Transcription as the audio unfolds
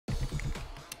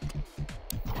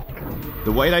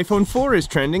The white iPhone 4 is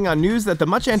trending on news that the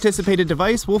much-anticipated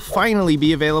device will finally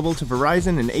be available to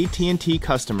Verizon and AT&T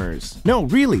customers. No,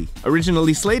 really!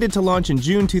 Originally slated to launch in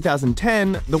June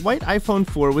 2010, the white iPhone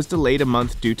 4 was delayed a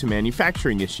month due to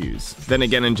manufacturing issues. Then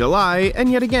again in July,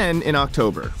 and yet again in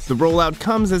October. The rollout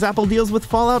comes as Apple deals with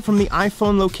fallout from the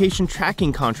iPhone location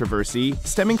tracking controversy,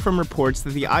 stemming from reports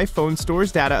that the iPhone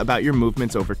stores data about your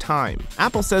movements over time.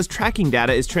 Apple says tracking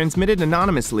data is transmitted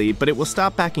anonymously, but it will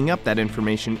stop backing up that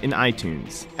information in iTunes.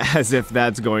 As if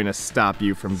that's going to stop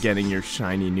you from getting your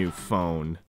shiny new phone.